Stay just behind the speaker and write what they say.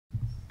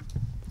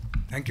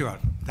Thank you,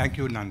 Art. Thank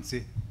you,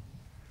 Nancy.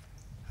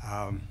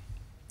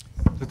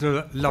 It was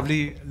a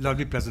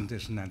lovely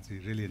presentation, Nancy.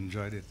 Really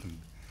enjoyed it and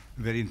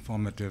very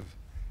informative.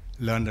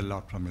 Learned a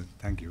lot from it.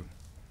 Thank you.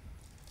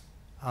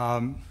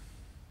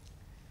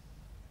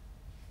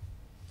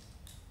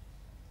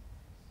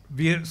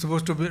 We are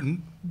supposed to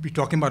be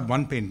talking about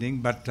one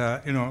painting, but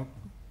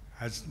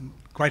as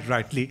quite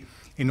rightly,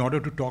 in order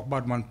to talk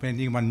about one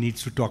painting, one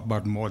needs to talk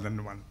about more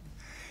than one.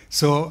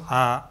 So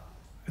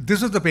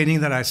this was the painting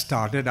that I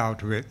started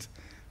out with.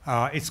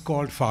 It's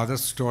called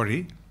Father's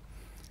Story.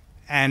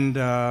 And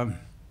then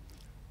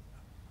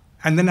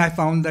I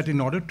found that in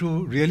order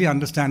to really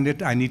understand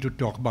it, I need to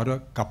talk about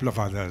a couple of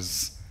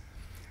others.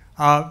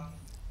 I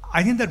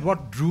think that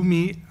what drew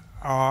me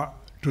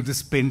to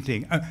this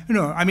painting,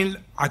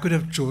 I could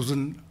have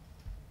chosen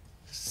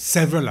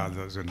several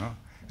others,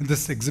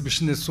 This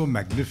exhibition is so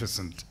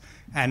magnificent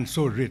and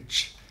so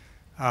rich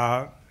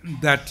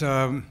that,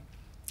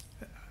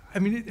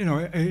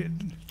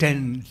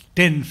 10,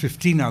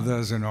 15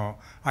 others,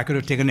 I could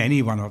have taken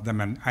any one of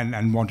them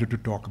and wanted to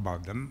talk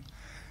about them.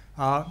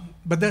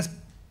 But there's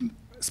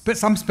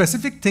some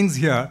specific things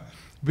here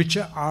which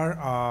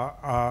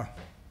are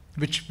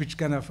which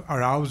kind of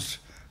arouse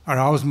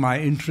my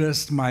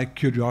interest, my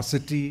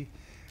curiosity,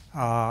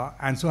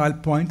 and so I'll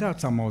point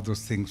out some of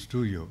those things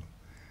to you.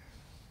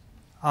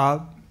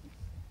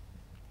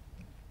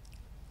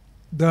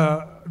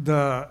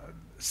 The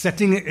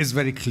setting is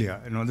very clear.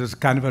 There's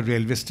kind of a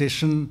railway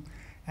station,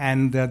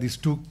 and there are these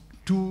two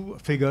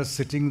figures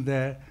sitting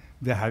there.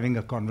 They're having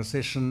a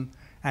conversation,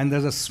 and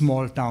there's a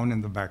small town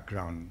in the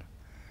background.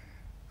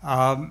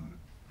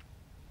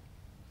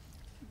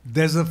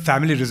 There's a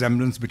family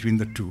resemblance between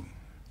the two.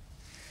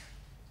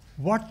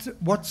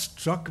 What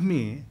struck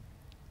me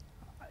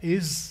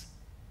is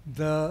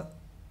the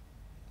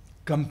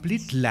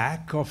complete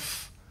lack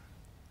of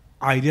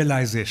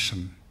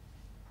idealization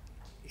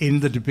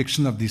in the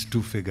depiction of these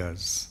two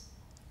figures.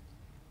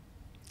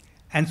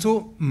 And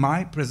so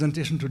my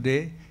presentation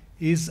today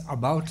is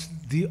about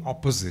the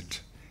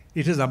opposite.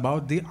 It is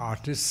about the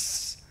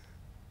artist's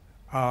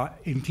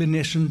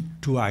inclination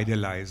to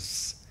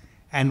idealize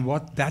and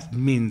what that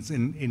means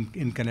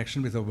in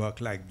connection with a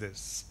work like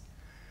this.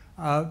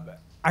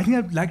 I think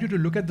I'd like you to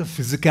look at the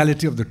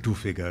physicality of the two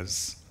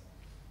figures.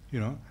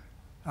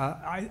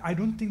 I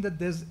don't think that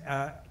there's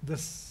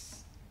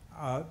this.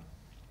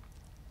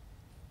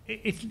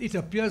 It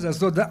appears as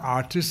though the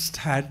artist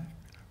had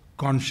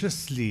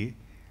consciously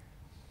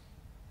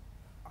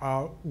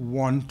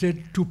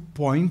wanted to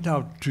point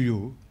out to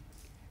you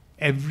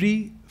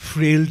every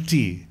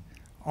frailty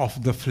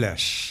of the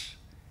flesh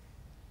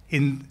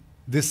in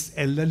this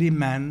elderly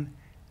man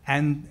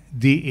and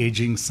the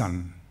aging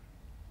son.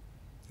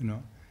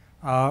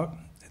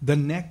 The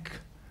neck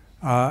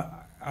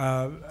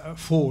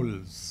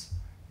folds,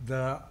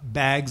 the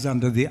bags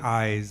under the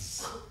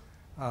eyes,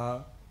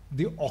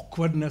 the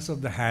awkwardness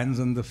of the hands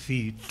and the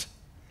feet.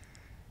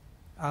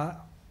 I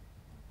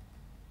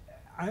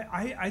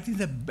think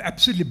they're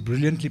absolutely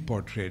brilliantly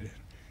portrayed,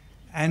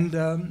 and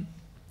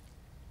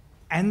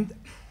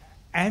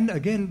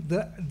again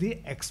the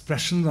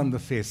expressions on the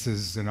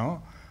faces,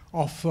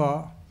 of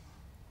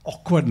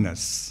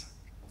awkwardness,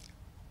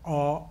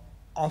 or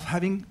of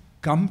having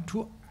come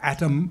to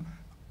at a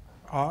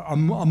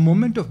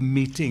moment of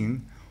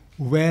meeting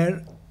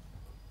where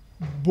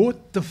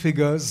both the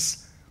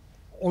figures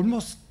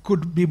almost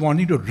could be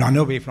wanting to run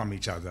away from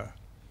each other.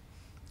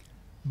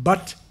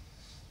 But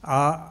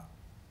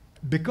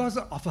because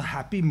of a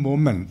happy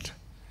moment,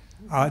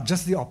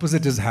 just the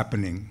opposite is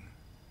happening,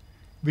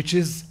 which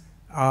is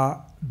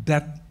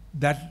that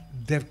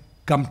they've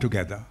come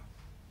together.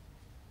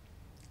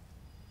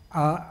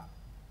 The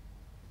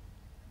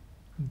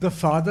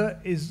father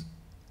is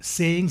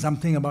saying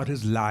something about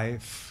his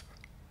life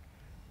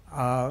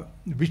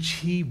which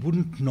he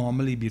wouldn't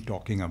normally be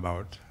talking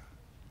about.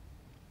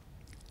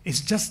 It's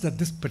just that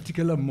this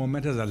particular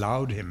moment has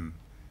allowed him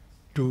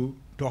to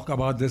talk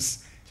about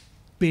this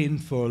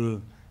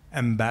painful,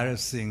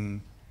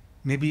 embarrassing,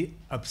 maybe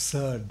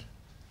absurd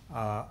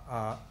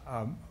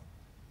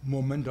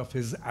moment of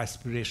his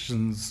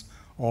aspirations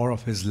or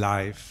of his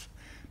life,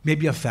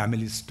 maybe a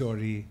family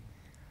story,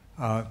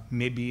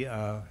 maybe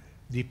a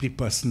deeply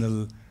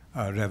personal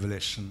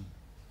revelation.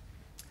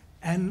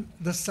 And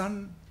the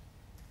son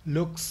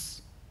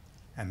looks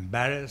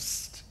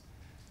embarrassed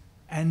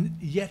and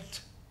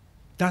yet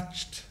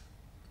touched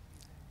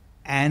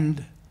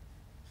and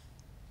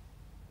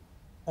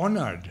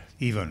honored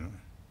even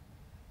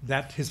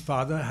that his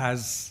father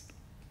has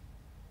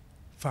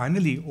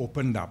finally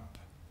opened up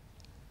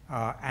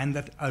and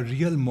that a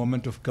real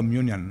moment of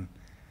communion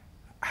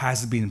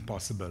has been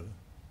possible.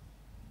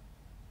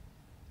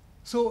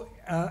 So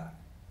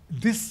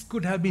this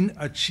could have been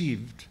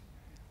achieved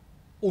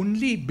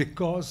only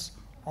because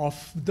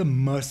of the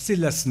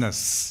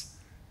mercilessness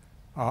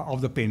of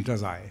the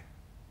painter's eye.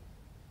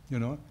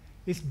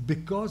 It's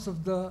because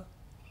of the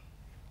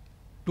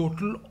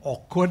total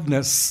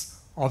awkwardness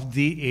of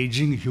the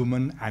aging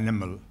human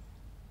animal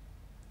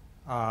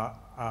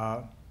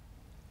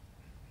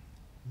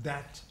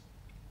that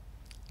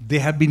they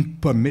have been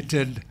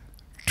permitted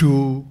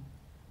to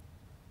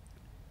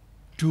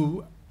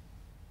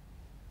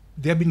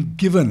they have been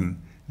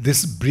given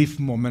this brief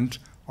moment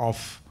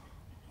of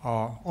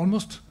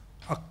almost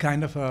a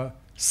kind of a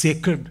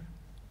sacred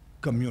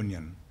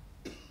communion.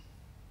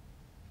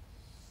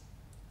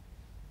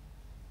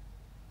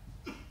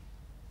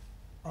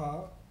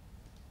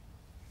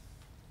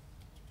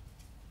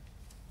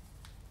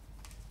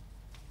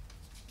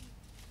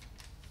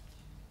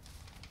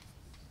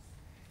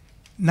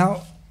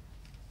 Now,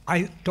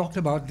 I talked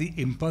about the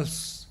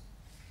impulse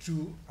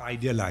to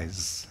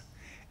idealize,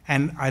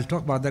 and I'll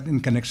talk about that in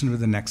connection with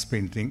the next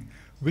painting,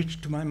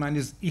 which to my mind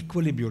is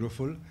equally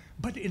beautiful,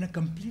 but in a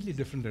completely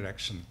different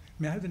direction.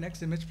 May I have the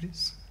next image,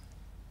 please?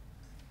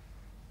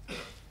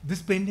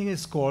 This painting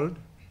is called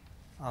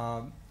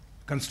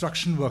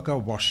Construction Worker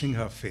Washing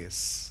Her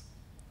Face.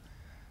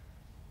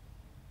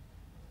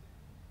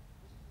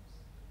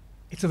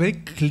 It's a very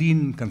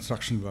clean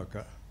construction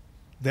worker.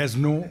 There's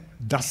no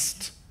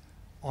dust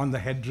on the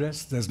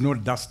headdress, there's no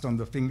dust on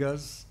the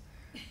fingers.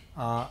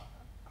 The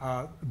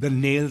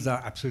nails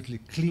are absolutely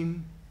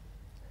clean.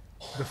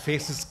 The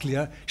face is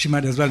clear. She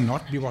might as well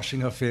not be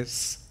washing her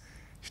face.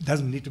 She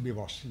doesn't need to be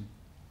washing.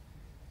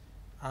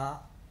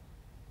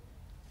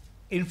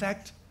 In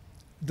fact,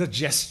 the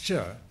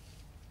gesture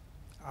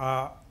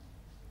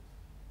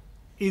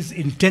is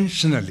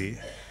intentionally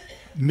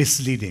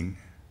misleading,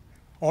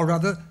 or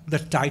rather, the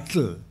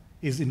title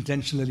is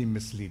intentionally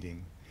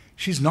misleading.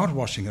 She's not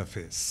washing her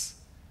face.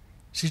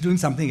 She's doing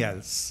something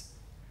else.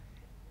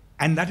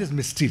 And that is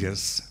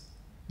mysterious.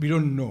 We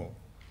don't know,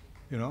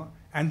 you know.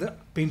 And the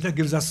painter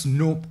gives us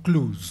no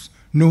clues,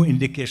 no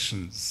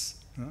indications.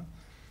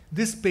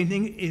 This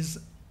painting is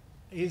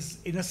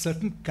in a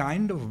certain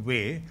kind of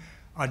way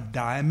a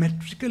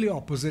diametrically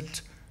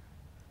opposite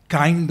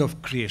kind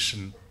of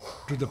creation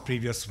to the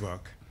previous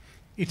work.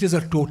 It is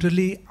a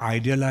totally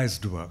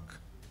idealized work.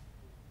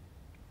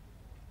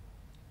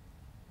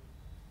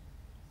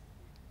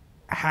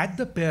 Had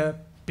the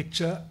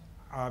picture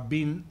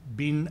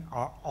been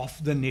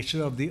of the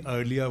nature of the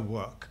earlier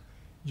work,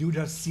 you would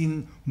have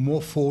seen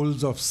more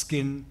folds of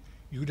skin,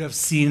 you would have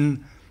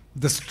seen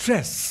the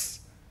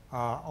stress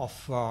of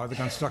the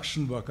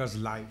construction worker's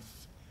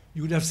life.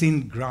 You would have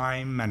seen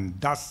grime and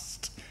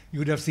dust, you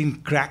would have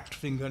seen cracked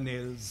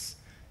fingernails,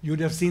 you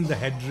would have seen the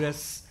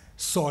headdress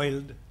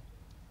soiled,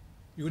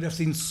 you would have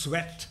seen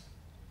sweat.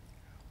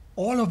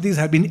 All of these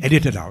have been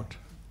edited out.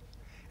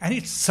 And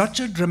it's such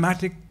a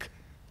dramatic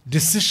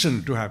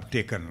decision to have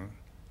taken,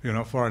 you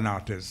know, for an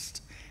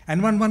artist.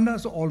 And one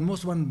wonders,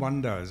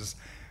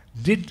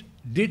 did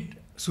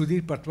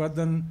Sudhir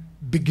Patwardhan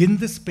begin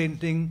this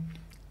painting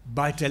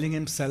by telling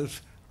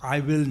himself,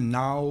 I will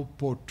now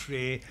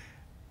portray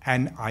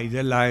an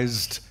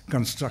idealized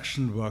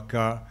construction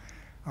worker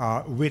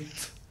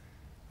with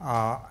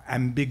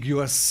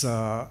ambiguous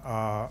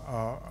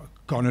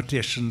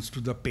connotations to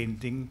the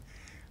painting,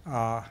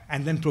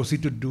 and then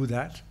proceed to do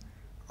that?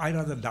 I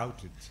rather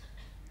doubt it.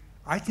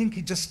 I think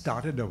he just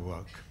started a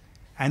work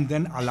and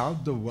then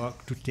allowed the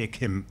work to take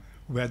him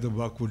where the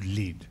work would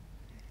lead.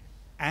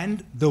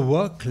 And the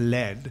work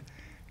led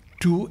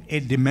to a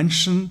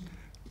dimension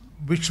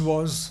which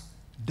was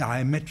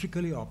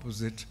diametrically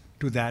opposite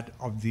to that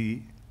of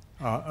the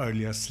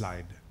earlier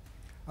slide.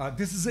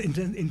 This is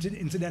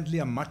incidentally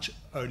a much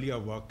earlier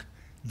work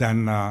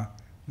than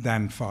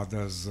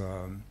Father's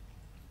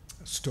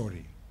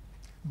story.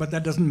 But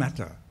that doesn't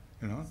matter,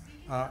 you know.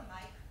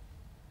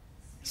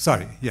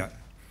 Sorry, yeah.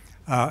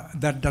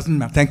 That doesn't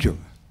matter. Thank you.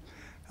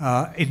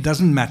 It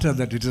doesn't matter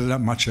that it is a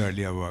much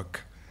earlier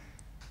work.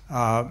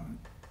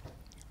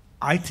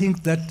 I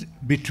think that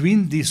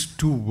between these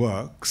two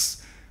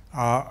works,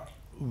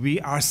 we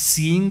are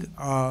seeing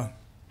a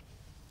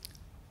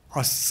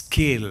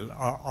scale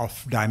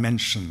of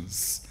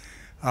dimensions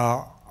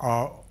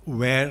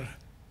where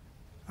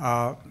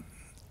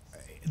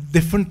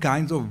different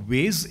kinds of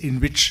ways in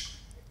which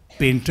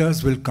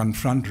painters will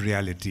confront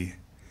reality.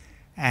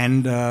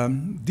 And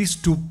these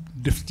two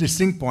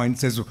distinct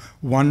points is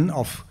one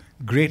of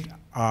great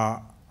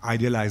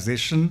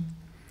idealization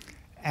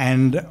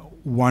and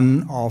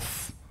one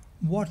of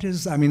what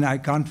is, I mean, I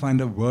can't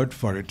find a word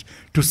for it.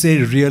 To say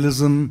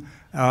realism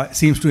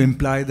seems to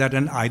imply that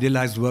an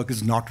idealized work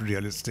is not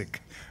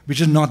realistic,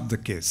 which is not the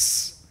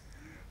case.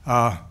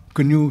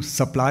 Can you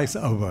supply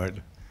a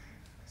word?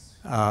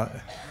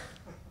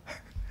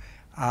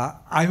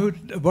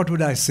 What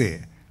would I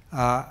say?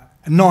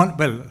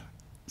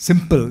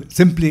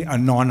 Simply a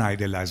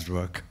non-idealized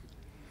work.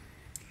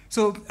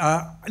 So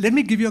let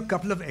me give you a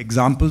couple of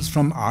examples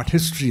from art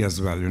history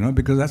as well, you know,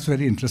 because that's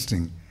very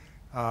interesting.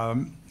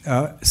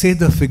 Say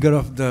the figure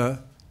of the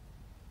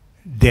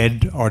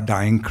dead or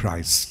dying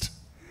Christ,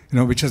 you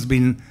know, which has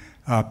been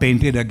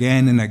painted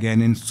again and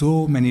again in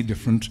so many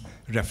different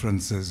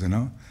references, you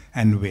know,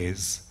 and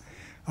ways.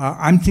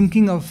 I'm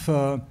thinking of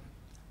a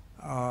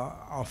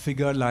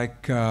figure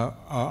like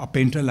a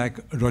painter like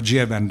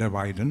Rogier van der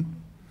Weyden.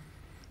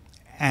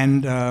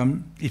 And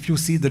if you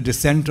see the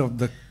descent of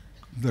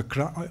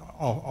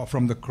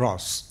from the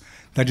cross,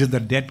 that is, the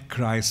dead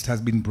Christ,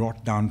 has been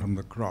brought down from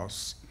the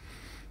cross.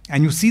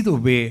 And you see the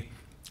way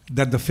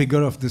that the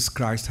figure of this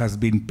Christ has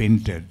been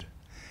painted.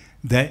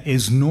 There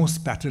is no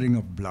spattering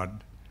of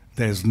blood.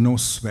 There is no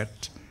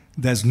sweat.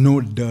 There's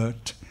no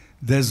dirt.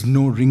 There's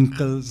no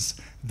wrinkles.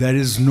 There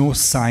is no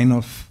sign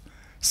of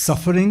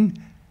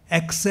suffering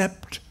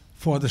except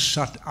for the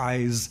shut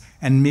eyes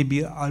and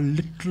maybe a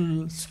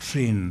little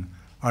strain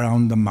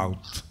around the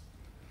mouth.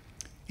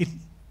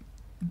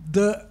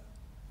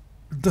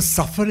 The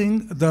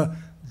suffering,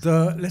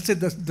 let's say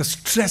the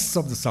stress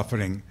of the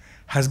suffering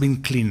has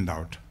been cleaned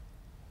out.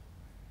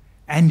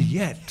 And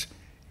yet,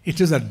 it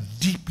is a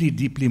deeply,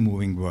 deeply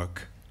moving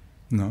work,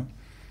 you know,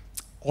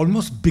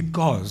 almost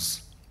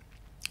because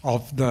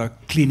of the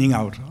cleaning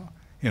out,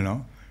 you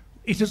know.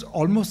 It is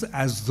almost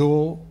as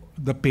though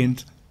the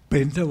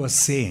painter was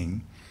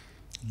saying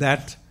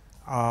that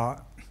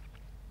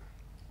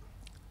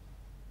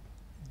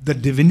the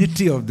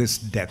divinity of this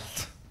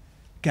death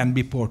can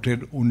be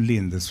portrayed only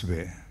in this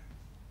way.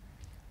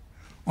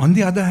 On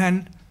the other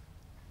hand,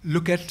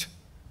 look at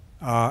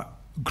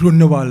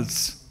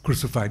Grunewald's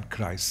crucified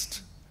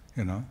Christ.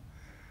 You know,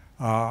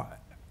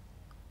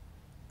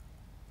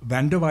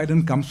 Van der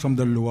Weyden comes from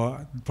the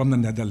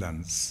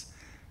Netherlands.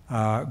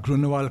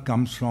 Grunewald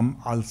comes from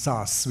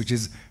Alsace, which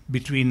is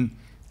between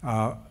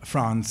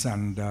France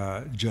and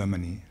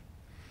Germany.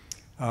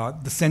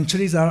 The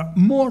centuries are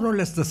more or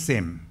less the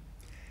same,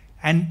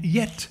 and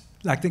yet,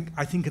 I think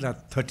in the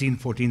 13th,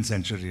 14th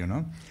century, you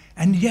know,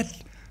 and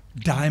yet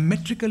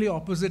diametrically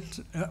opposite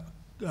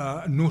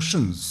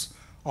notions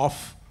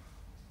of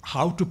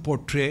how to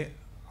portray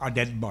a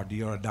dead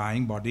body or a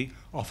dying body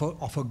of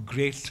a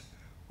great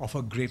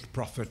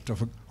prophet,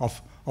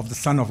 of the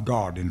Son of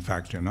God, in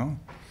fact, you know.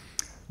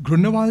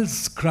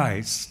 Grunewald's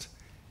Christ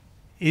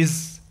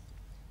is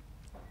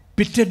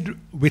pitted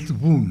with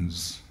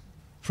wounds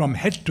from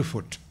head to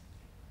foot.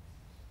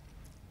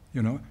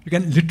 You know, you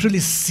can literally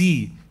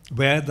see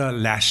where the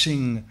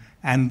lashing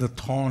and the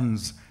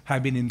thorns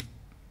have been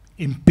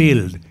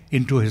impaled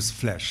into his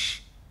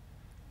flesh.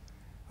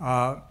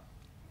 The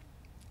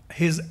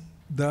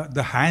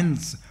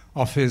hands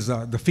of his,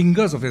 the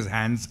fingers of his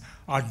hands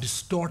are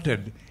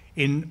distorted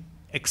in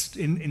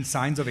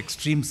signs of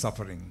extreme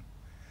suffering.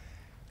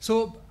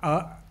 So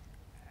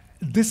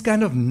this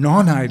kind of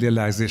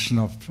non-idealization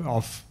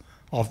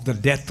of the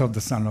death of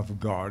the Son of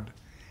God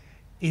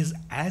is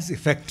as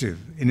effective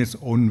in its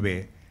own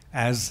way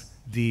as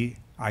the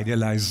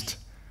idealized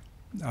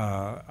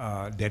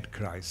dead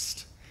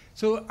Christ.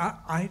 So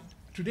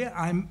today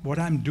what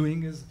I'm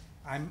doing is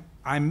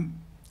I'm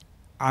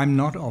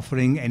not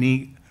offering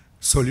any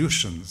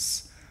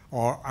solutions,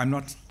 or I'm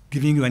not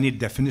giving you any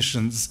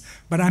definitions,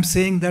 but I'm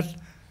saying that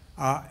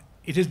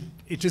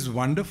it is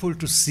wonderful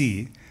to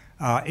see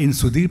in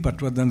Sudhir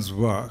Patwardhan's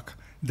work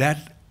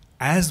that,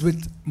 as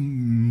with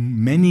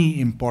many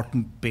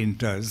important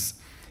painters,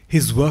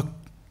 his work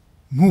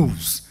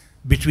moves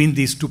between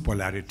these two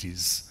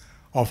polarities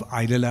of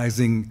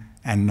idealizing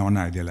and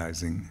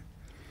non-idealizing.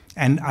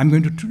 And I'm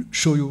going to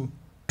show you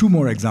two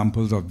more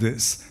examples of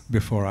this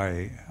before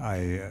I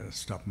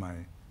stop my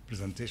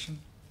presentation.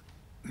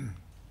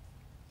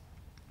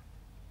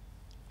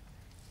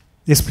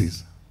 Yes,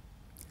 please.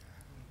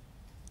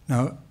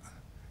 Now,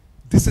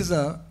 this is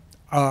a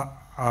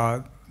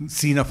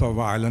scene of a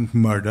violent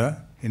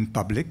murder in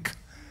public.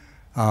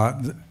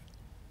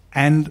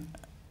 And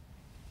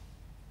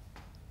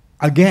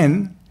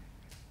again,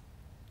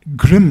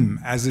 grim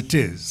as it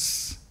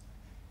is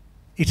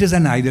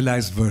an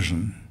idealized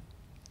version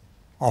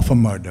of a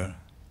murder.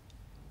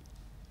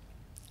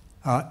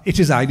 It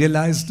is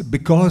idealized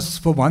because,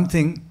 for one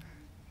thing,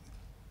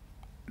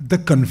 the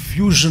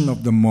confusion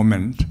of the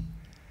moment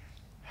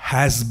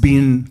has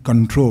been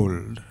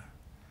controlled,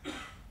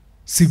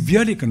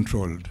 severely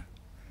controlled,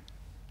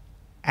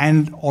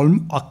 and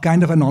a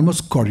kind of an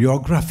almost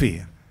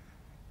choreography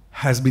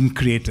has been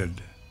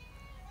created.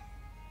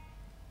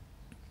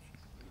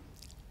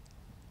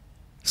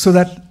 So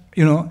that,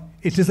 you know,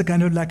 it is a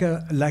kind of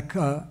like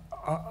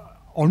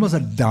almost a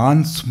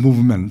dance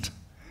movement.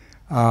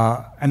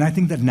 And I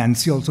think that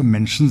Nancy also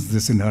mentions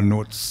this in her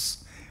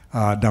notes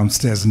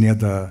downstairs near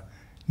the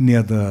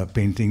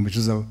painting, which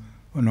is a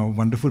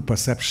wonderful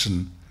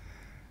perception.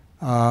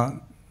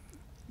 The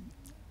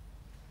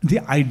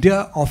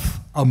idea of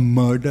a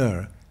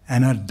murder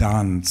and a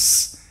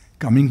dance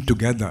coming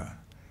together,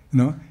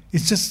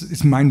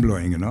 it's mind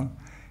blowing,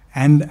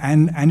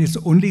 and it's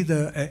only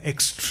the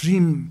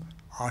extreme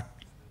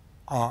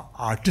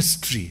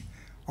artistry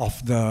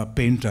of the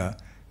painter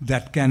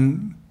that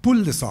can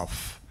pull this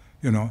off,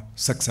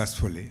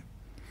 successfully.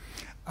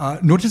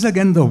 Notice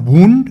again the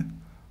wound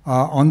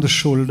on the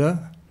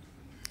shoulder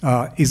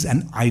is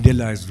an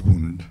idealized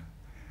wound.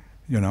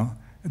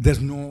 There's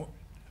no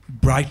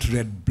bright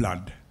red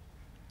blood.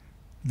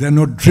 There are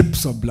no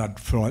drips of blood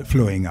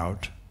flowing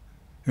out.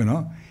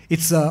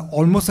 It's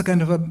almost a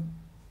kind of a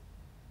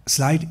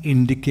slight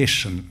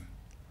indication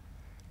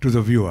to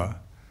the viewer,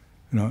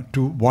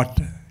 to what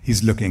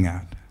he's looking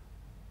at.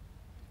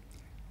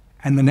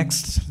 And the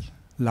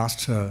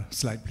last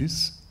slide,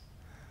 please.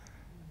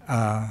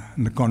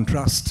 the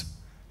contrast,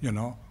 you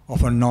know,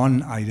 of a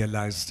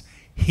non-idealized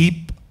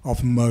heap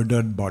of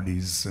murdered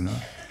bodies, you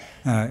know.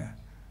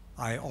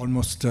 I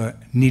almost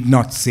need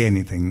not say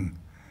anything.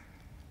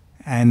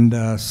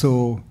 And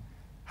so,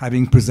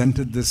 having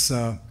presented this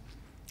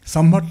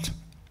somewhat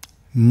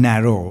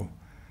narrow,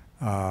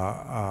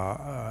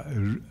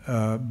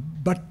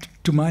 but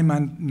to my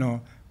mind, you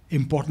know,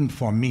 important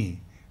for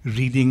me,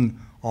 reading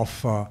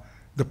of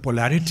the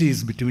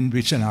polarities between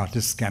which an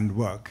artist can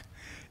work.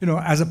 You know,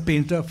 as a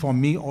painter, for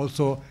me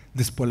also,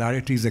 this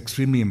polarity is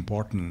extremely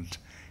important,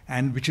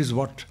 and which is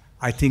what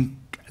I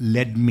think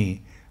led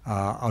me,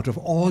 out of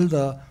all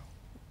the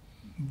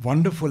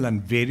wonderful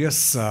and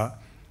various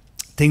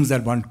things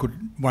that one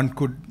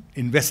could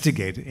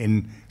investigate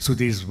in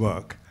Sudhir's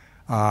work,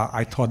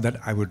 I thought that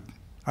I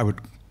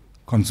would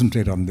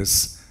concentrate on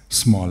this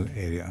small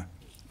area.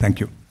 Thank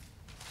you.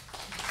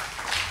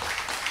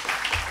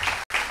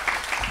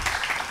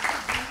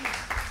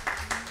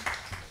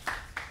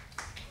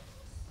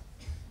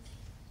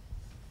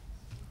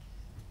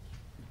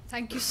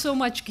 Thank you so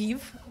much,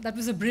 Gieve. That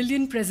was a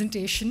brilliant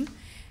presentation.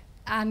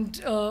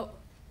 And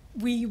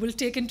we will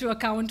take into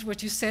account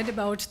what you said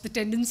about the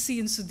tendency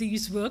in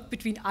Sudhir's work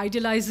between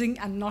idealizing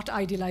and not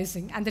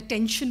idealizing, and the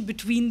tension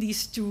between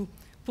these two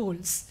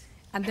poles,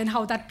 and then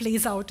how that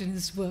plays out in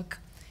his work.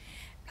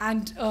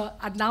 And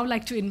I'd now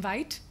like to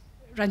invite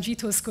Ranjit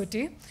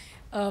Hoskote.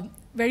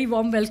 Very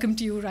warm welcome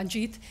to you,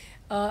 Ranjit.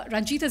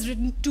 Ranjit has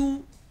written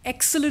 2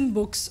 excellent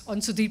books on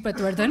Sudhir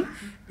Patwardhan,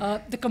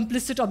 The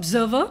Complicit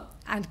Observer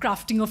and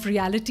Crafting of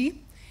Reality.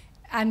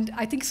 And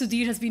I think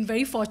Sudhir has been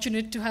very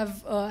fortunate to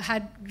have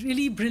had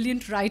really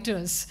brilliant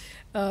writers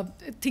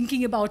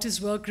thinking about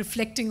his work,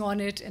 reflecting on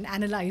it, and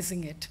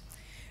analyzing it.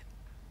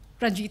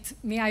 Ranjit,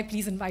 may I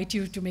please invite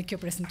you to make your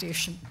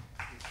presentation?